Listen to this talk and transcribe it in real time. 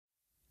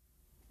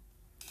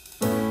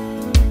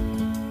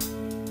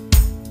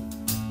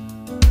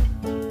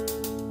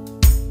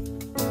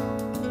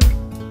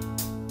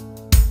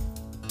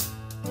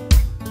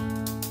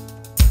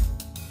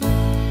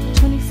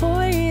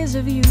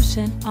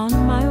sit on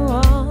my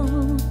wall.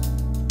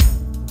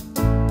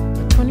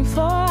 For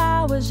 24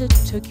 hours it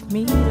took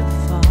me to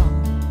fall.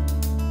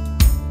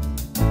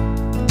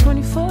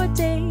 24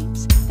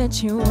 days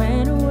that you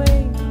went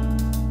away,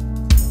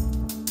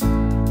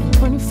 and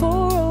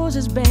 24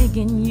 roses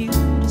begging you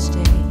to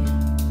stay.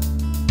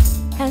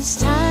 As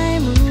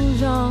time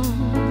moves on,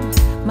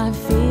 my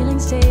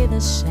feelings stay the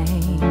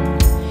same.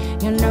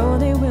 You know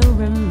they will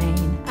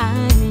remain.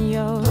 I'm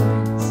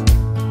yours.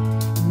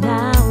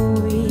 Now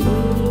we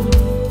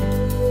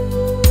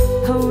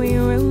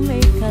will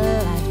make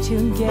a life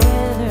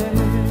together.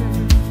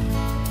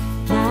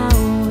 Now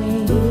we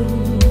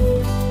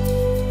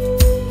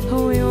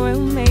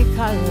will make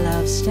our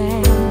love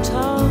stand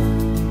tall.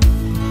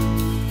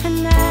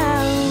 And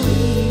now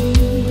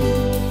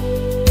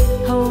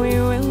we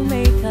will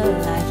make a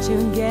life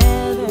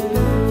together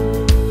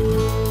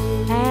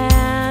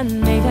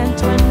and make that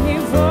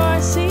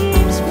 24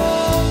 seem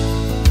small.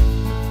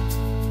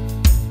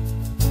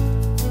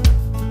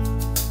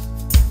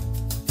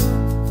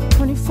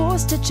 24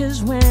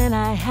 stitches when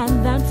I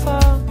had that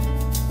fall.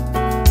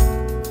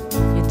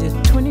 You did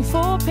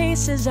 24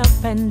 paces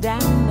up and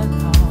down the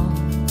hall.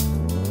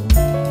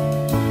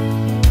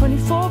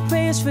 24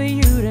 prayers for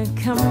you to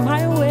come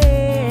my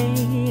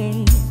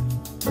way.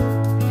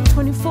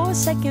 24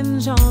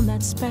 seconds on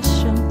that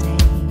special day.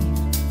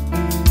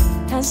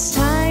 As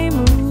time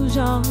moves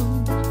on,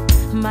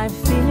 my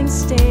feelings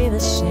stay the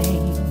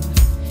same.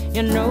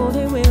 You know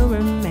they will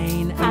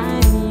remain.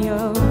 I'm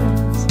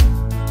yours.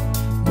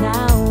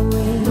 Now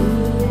we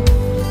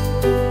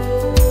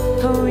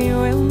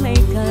will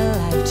make a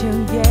life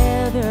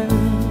together.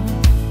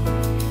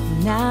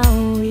 Now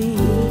we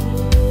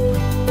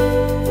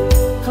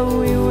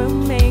will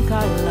make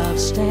our love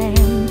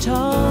stand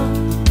tall.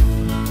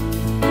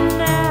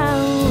 Now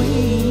we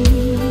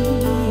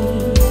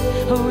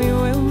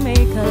will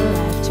make a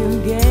life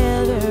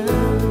together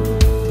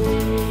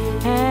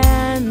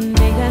and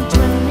make that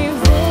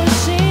 24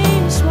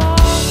 seem small.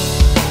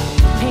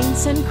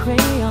 Paints and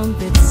crayon,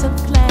 bits of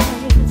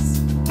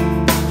glass.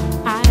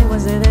 I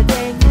was there the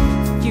day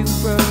you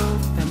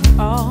broke them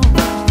all.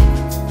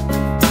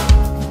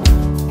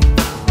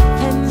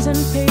 Pens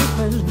and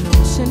papers,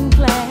 notes and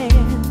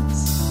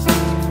glass.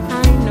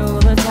 I know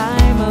the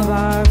time of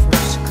our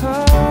first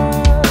call.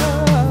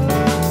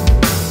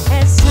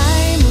 As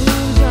time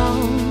moves on,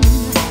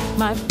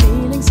 my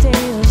feelings stay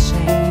the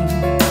same.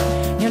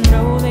 You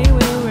know they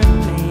will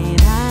remain.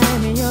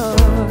 I'm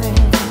yours.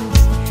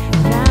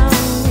 Now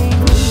we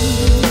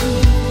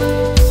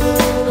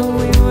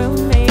will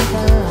make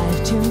a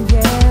life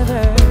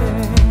together.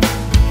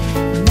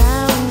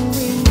 Now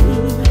we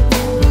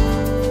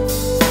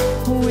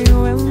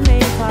will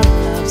make our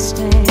love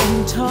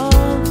stand tall.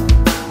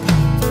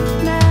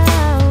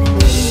 Now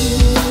we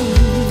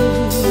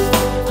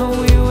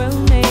will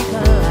make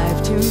a life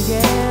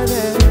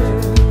together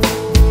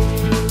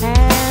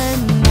and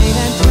make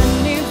that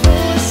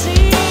 24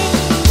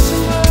 seem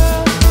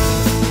small.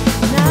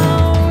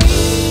 Now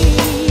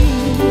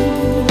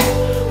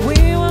we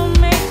will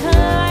make a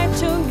life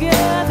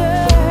together.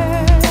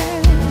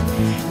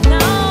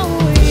 Now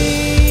we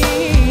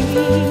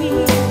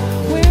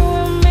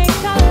will make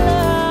our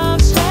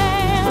love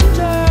stand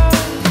tall.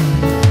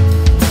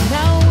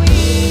 Now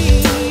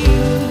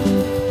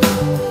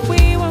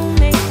we will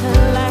make a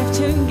life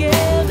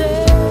together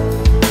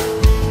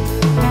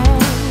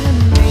and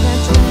make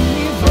that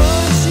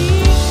 24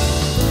 seem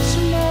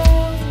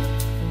small.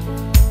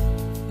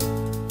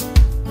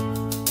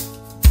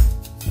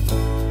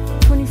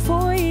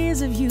 24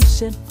 years of you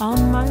sit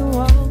on my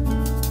wall.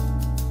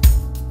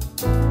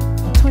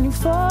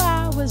 24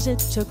 hours it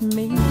took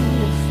me to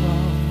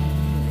fall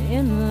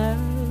in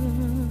love.